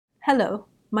Hello,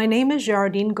 my name is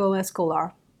Geraldine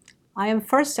Gomez-Goulart. I am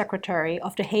First Secretary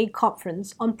of the Hague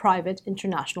Conference on Private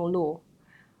International Law.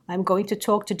 I'm going to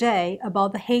talk today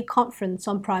about the Hague Conference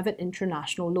on Private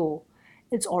International Law,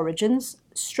 its origins,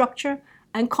 structure,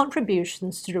 and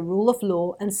contributions to the rule of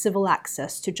law and civil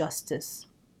access to justice.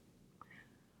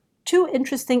 Two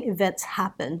interesting events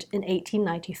happened in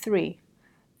 1893.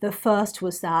 The first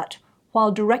was that, while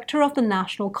director of the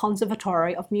National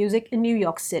Conservatory of Music in New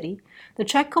York City, the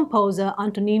Czech composer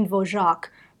Antonín Dvořák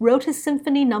wrote his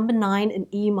Symphony No. 9 in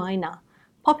E minor,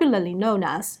 popularly known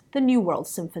as the New World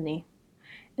Symphony.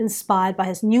 Inspired by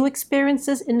his new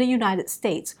experiences in the United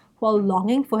States while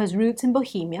longing for his roots in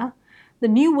Bohemia, the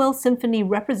New World Symphony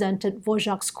represented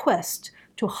Dvořák's quest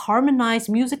to harmonize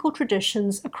musical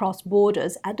traditions across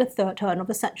borders at the third turn of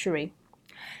the century.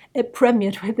 It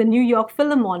premiered with the New York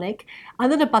Philharmonic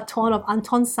under the baton of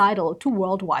Anton Seidl to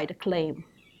worldwide acclaim.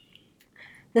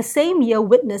 The same year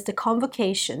witnessed the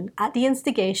convocation, at the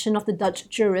instigation of the Dutch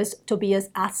jurist Tobias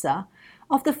Asser,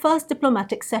 of the first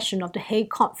diplomatic session of the Hague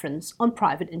Conference on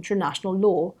Private International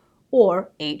Law,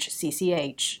 or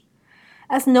HCCH.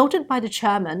 As noted by the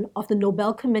chairman of the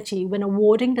Nobel Committee when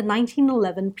awarding the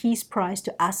 1911 Peace Prize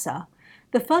to Asser,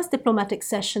 the first diplomatic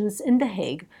sessions in The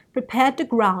Hague prepared the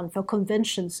ground for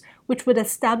conventions which would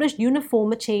establish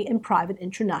uniformity in private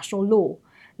international law,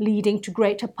 leading to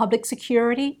greater public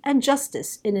security and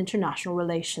justice in international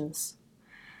relations.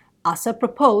 Asser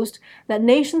proposed that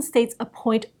nation-states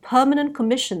appoint permanent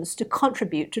commissions to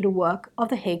contribute to the work of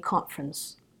the Hague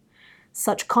Conference.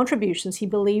 Such contributions, he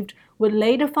believed, would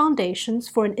lay the foundations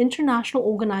for an international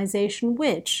organization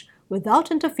which,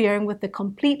 without interfering with the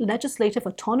complete legislative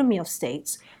autonomy of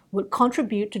states, would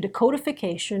contribute to the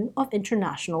codification of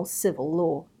international civil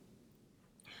law.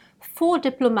 4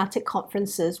 diplomatic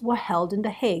conferences were held in The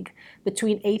Hague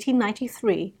between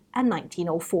 1893 and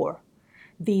 1904.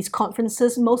 These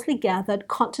conferences mostly gathered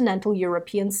continental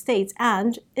European states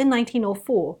and, in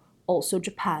 1904, also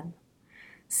Japan.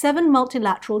 7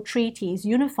 multilateral treaties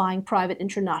unifying private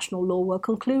international law were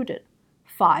concluded,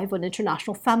 5 on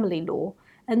international family law,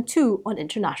 and 2 on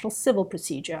international civil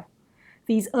procedure.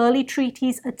 These early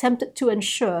treaties attempted to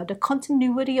ensure the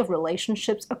continuity of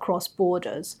relationships across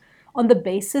borders on the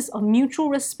basis of mutual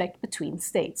respect between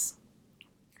states.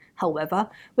 However,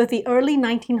 with the early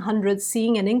 1900s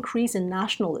seeing an increase in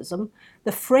nationalism,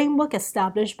 the framework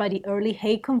established by the early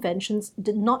Hague Conventions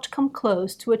did not come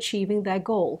close to achieving their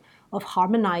goal of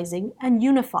harmonizing and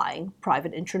unifying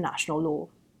private international law.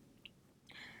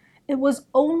 It was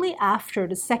only after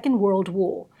the Second World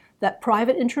War that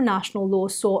private international law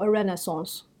saw a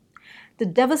renaissance. The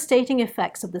devastating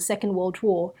effects of the Second World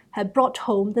War had brought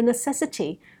home the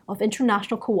necessity of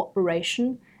international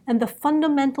cooperation and the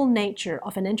fundamental nature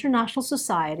of an international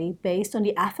society based on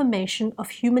the affirmation of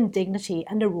human dignity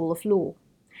and the rule of law.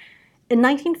 In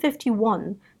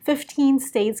 1951, 15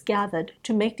 states gathered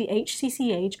to make the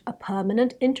HCCH a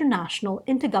permanent international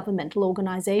intergovernmental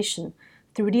organization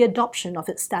through the adoption of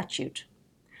its statute.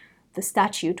 The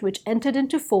statute, which entered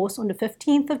into force on the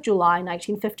 15th of July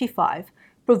 1955,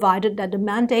 provided that the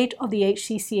mandate of the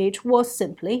HCCH was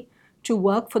simply to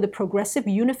work for the progressive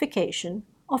unification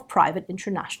of private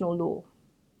international law.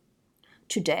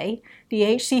 Today, the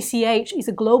HCCH is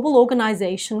a global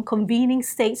organization convening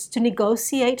states to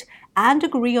negotiate and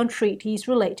agree on treaties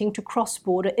relating to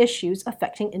cross-border issues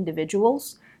affecting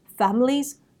individuals,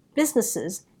 families,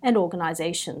 businesses, and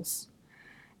organizations.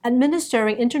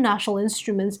 Administering international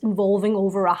instruments involving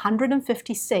over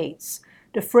 150 states,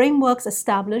 the frameworks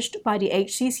established by the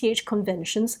HCCH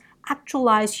conventions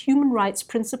actualize human rights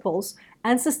principles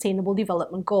and sustainable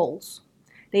development goals.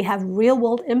 They have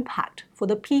real-world impact for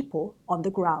the people on the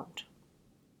ground.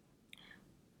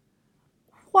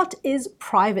 What is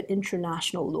private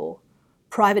international law?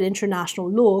 Private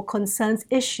international law concerns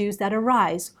issues that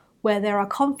arise where there are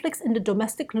conflicts in the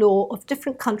domestic law of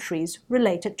different countries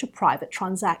related to private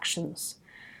transactions.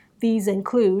 These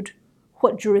include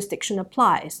what jurisdiction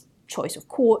applies, choice of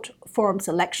court, forum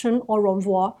selection or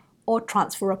renvoi, or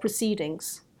transfer of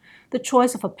proceedings, the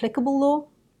choice of applicable law,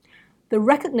 the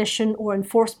recognition or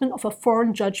enforcement of a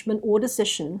foreign judgment or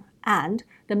decision, and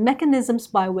the mechanisms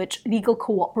by which legal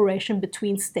cooperation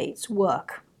between states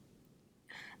work.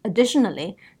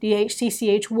 Additionally, the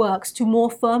HCCH works to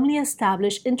more firmly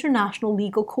establish international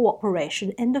legal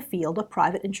cooperation in the field of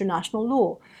private international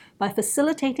law by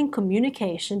facilitating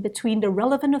communication between the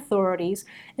relevant authorities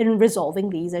in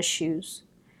resolving these issues.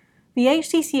 The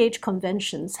HCCH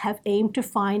conventions have aimed to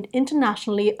find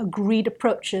internationally agreed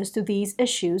approaches to these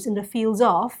issues in the fields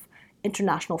of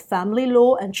international family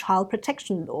law and child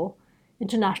protection law,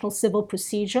 international civil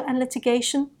procedure and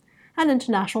litigation, and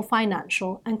international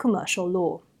financial and commercial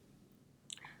law.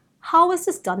 How is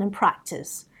this done in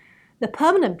practice? The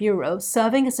Permanent Bureau,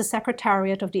 serving as the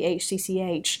Secretariat of the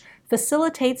HCCH,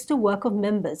 facilitates the work of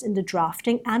members in the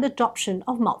drafting and adoption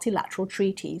of multilateral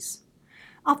treaties.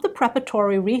 After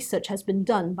preparatory research has been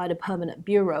done by the Permanent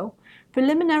Bureau,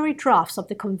 preliminary drafts of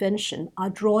the Convention are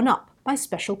drawn up by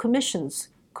special commissions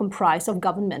comprised of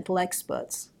governmental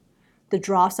experts. The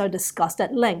drafts are discussed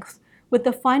at length, with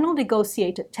the final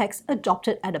negotiated text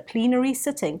adopted at a plenary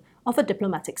sitting of a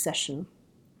diplomatic session.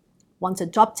 Once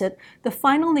adopted, the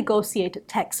final negotiated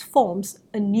text forms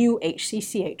a new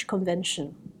HCCH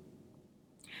convention.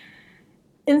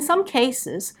 In some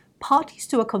cases, parties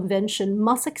to a convention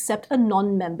must accept a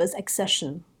non-member's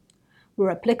accession. Where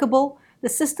applicable, the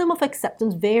system of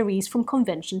acceptance varies from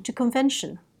convention to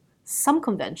convention. Some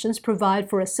conventions provide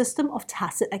for a system of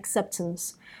tacit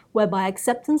acceptance, whereby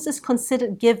acceptance is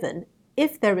considered given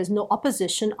if there is no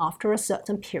opposition after a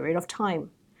certain period of time.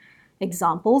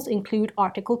 Examples include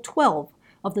Article 12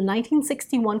 of the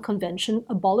 1961 Convention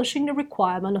abolishing the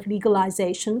requirement of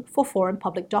legalization for foreign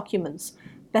public documents,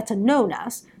 better known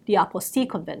as the Apostille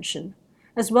Convention,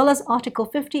 as well as Article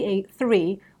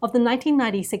 58.3 of the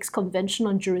 1996 Convention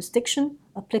on Jurisdiction,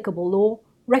 Applicable Law,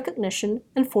 Recognition,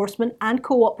 Enforcement, and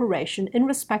Cooperation in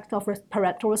respect of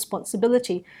parental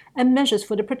responsibility and measures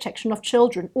for the protection of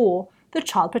children, or the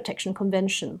Child Protection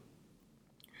Convention.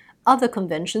 Other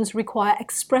conventions require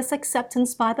express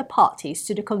acceptance by the parties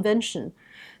to the convention,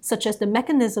 such as the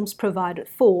mechanisms provided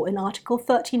for in Article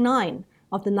 39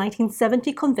 of the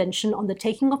 1970 Convention on the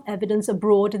Taking of Evidence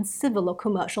Abroad in Civil or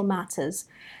Commercial Matters,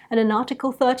 and in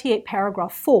Article 38,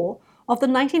 Paragraph 4 of the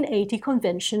 1980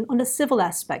 Convention on the Civil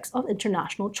Aspects of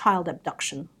International Child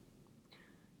Abduction.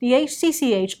 The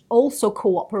HCCH also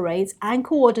cooperates and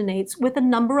coordinates with a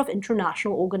number of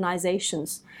international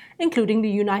organizations, including the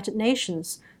United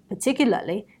Nations,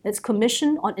 particularly its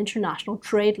Commission on International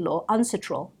Trade Law,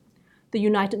 UNCITRAL, the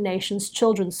United Nations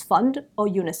Children's Fund, or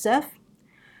UNICEF,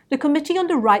 the Committee on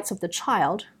the Rights of the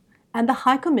Child, and the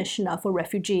High Commissioner for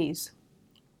Refugees.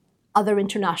 Other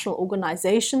international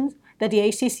organizations that the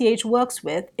HCCH works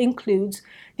with includes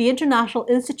the International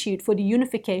Institute for the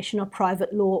Unification of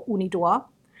Private Law, UNIDROIT,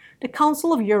 the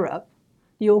Council of Europe,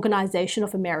 the Organization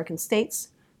of American States,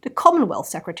 the Commonwealth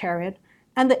Secretariat,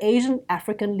 and the Asian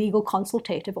African Legal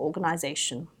Consultative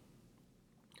Organization.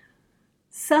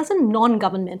 Certain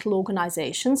non-governmental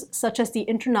organizations, such as the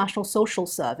International Social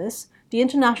Service, the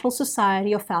International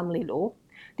Society of Family Law,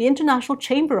 the International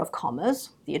Chamber of Commerce,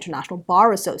 the International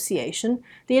Bar Association,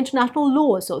 the International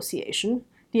Law Association,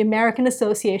 the American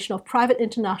Association of Private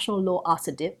International Law,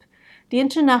 ASADIP, the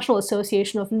International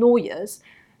Association of Lawyers,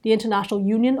 the International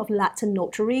Union of Latin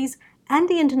Notaries, and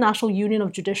the International Union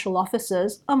of Judicial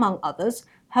Officers, among others,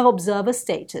 have observer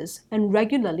status and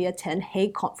regularly attend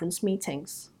Hague Conference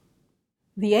meetings.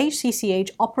 The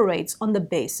HCCH operates on the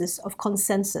basis of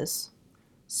consensus.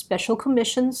 Special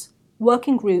commissions,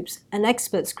 working groups, and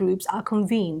experts groups are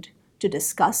convened to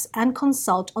discuss and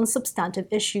consult on substantive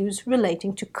issues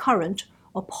relating to current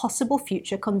or possible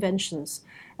future conventions,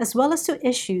 as well as to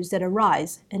issues that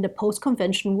arise in the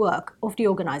post-convention work of the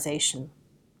organization.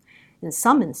 In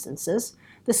some instances,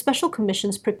 the special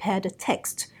commissions prepared a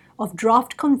text of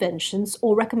draft conventions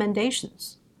or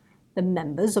recommendations. The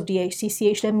members of the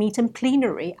HCCH then meet in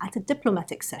plenary at a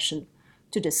diplomatic session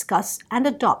to discuss and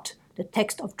adopt the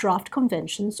text of draft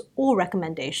conventions or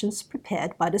recommendations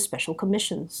prepared by the special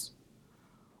commissions.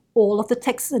 All of the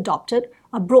texts adopted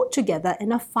are brought together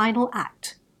in a final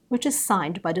act, which is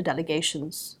signed by the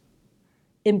delegations.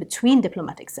 In between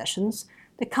diplomatic sessions,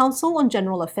 the Council on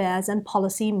General Affairs and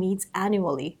Policy meets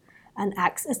annually and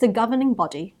acts as the governing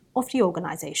body of the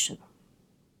organization.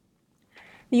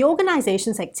 The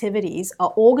organization's activities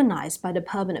are organized by the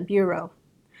Permanent Bureau.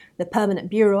 The Permanent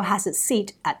Bureau has its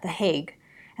seat at The Hague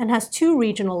and has 2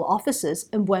 regional offices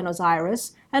in Buenos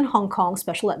Aires and Hong Kong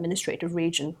Special Administrative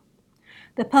Region.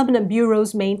 The Permanent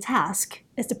Bureau's main task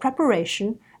is the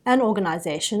preparation and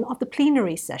organization of the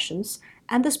plenary sessions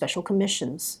and the special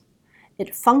commissions.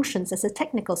 It functions as a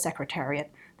technical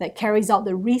secretariat that carries out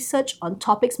the research on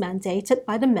topics mandated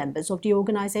by the members of the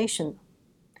organization.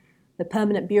 The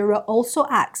Permanent Bureau also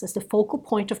acts as the focal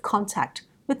point of contact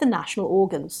with the national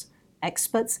organs,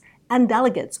 experts, and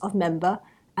delegates of member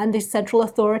and the central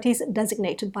authorities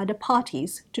designated by the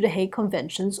parties to the Hague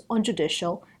Conventions on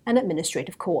Judicial and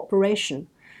Administrative Cooperation,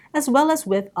 as well as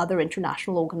with other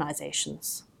international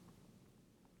organizations.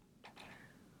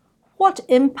 What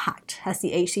impact has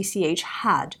the HCCH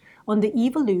had on the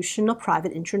evolution of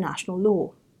private international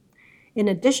law? In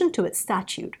addition to its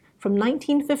statute, From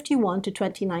 1951 to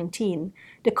 2019,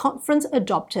 the conference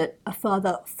adopted a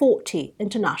further 40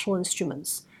 international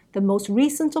instruments, the most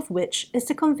recent of which is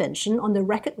the Convention on the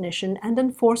Recognition and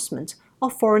Enforcement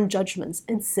of Foreign Judgments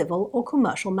in Civil or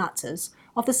Commercial Matters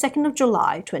of the 2nd of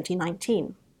July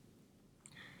 2019.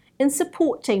 In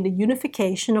supporting the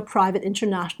unification of private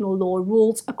international law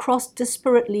rules across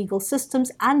disparate legal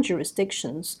systems and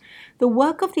jurisdictions, the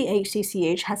work of the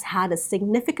HCCH has had a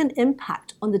significant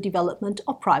impact on the development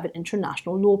of private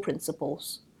international law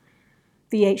principles.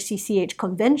 The HCCH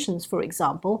conventions, for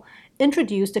example,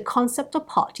 introduced the concept of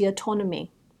party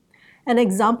autonomy. An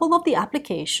example of the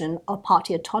application of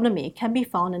party autonomy can be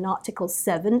found in Articles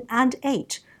 7 and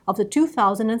 8 of the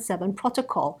 2007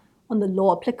 Protocol on the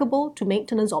law applicable to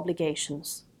maintenance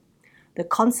obligations. The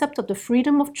concept of the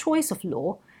freedom of choice of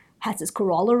law has its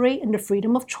corollary in the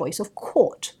freedom of choice of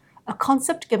court, a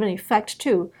concept given effect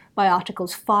to by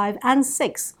Articles 5 and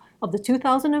 6 of the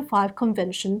 2005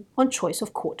 Convention on Choice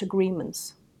of Court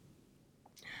Agreements.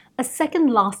 A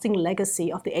second lasting legacy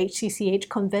of the HCCH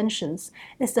conventions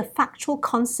is the factual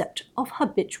concept of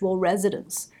habitual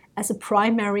residence as a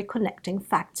primary connecting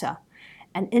factor,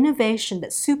 an innovation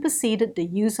that superseded the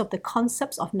use of the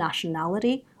concepts of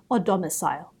nationality or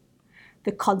domicile.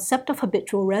 The concept of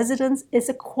habitual residence is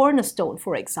a cornerstone,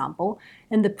 for example,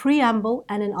 in the preamble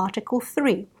and in Article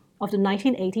 3 of the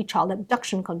 1980 Child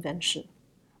Abduction Convention,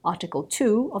 Article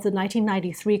 2 of the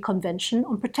 1993 Convention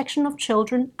on Protection of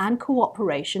Children and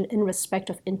Cooperation in Respect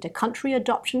of Inter-Country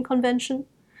Adoption Convention,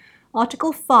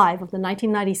 Article 5 of the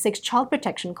 1996 Child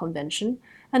Protection Convention,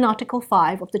 and Article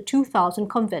 5 of the 2000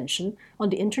 Convention on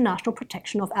the International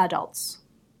Protection of Adults.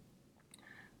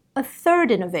 A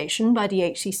third innovation by the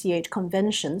HCCH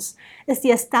conventions is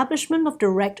the establishment of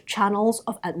direct channels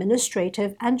of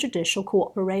administrative and judicial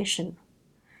cooperation.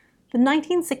 The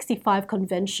 1965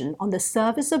 Convention on the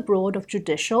Service Abroad of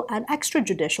Judicial and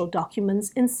Extrajudicial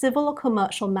Documents in Civil or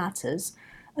Commercial Matters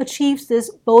achieves this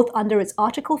both under its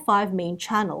Article 5 main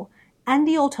channel and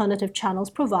the alternative channels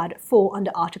provided for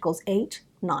under Articles 8,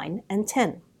 9, and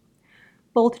 10.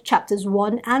 Both Chapters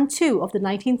 1 and 2 of the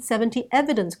 1970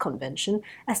 Evidence Convention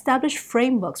establish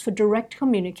frameworks for direct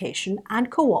communication and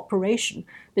cooperation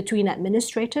between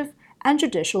administrative and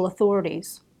judicial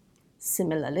authorities.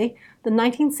 Similarly, the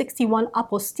 1961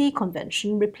 Apostille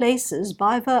Convention replaces,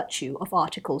 by virtue of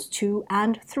Articles 2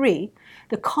 and 3,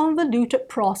 the convoluted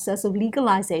process of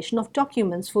legalization of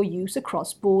documents for use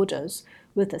across borders,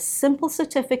 with a simple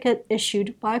certificate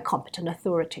issued by a competent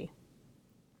authority.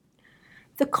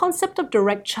 The concept of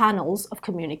direct channels of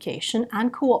communication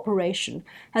and cooperation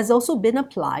has also been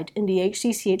applied in the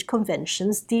HCCH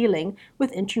conventions dealing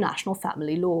with international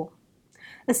family law.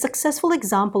 A successful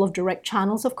example of direct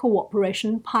channels of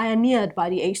cooperation pioneered by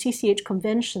the HCCH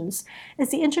conventions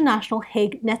is the International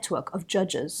Hague Network of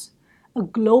Judges, a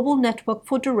global network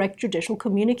for direct judicial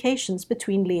communications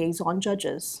between liaison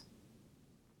judges.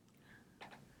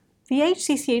 The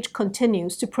HCCH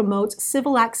continues to promote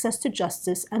civil access to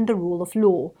justice and the rule of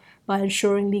law by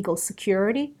ensuring legal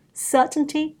security,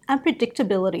 certainty, and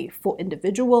predictability for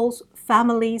individuals,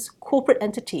 families, corporate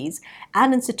entities,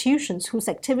 and institutions whose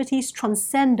activities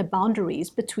transcend the boundaries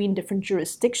between different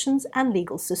jurisdictions and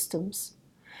legal systems.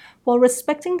 While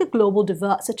respecting the global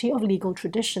diversity of legal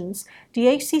traditions, the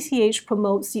HCCH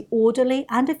promotes the orderly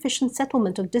and efficient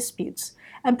settlement of disputes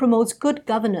and promotes good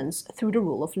governance through the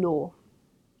rule of law.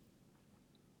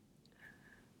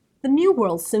 The New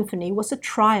World Symphony was a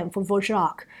triumph for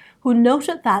Dvořák, who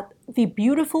noted that the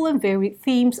beautiful and varied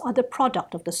themes are the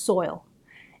product of the soil.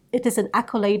 It is an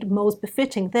accolade most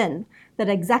befitting then that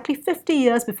exactly 50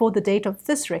 years before the date of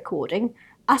this recording,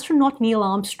 astronaut Neil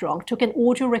Armstrong took an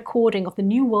audio recording of the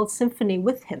New World Symphony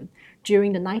with him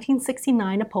during the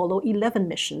 1969 Apollo 11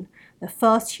 mission, the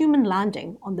first human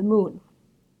landing on the moon.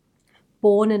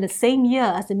 Born in the same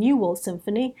year as the New World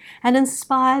Symphony and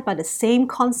inspired by the same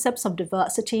concepts of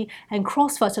diversity and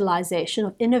cross-fertilization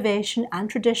of innovation and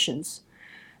traditions,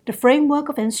 the framework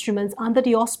of instruments under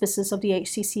the auspices of the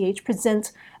HCCH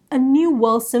presents a new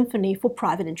world symphony for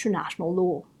private international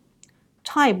law.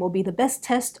 Time will be the best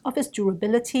test of its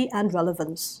durability and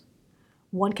relevance.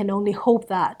 One can only hope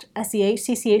that, as the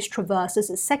HCCH traverses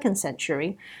its second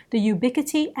century, the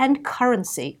ubiquity and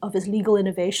currency of its legal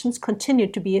innovations continue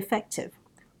to be effective.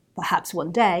 Perhaps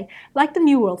one day, like the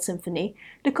New World Symphony,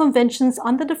 the conventions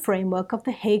under the framework of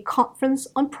the Hague Conference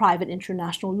on Private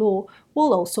International Law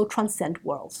will also transcend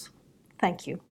worlds. Thank you.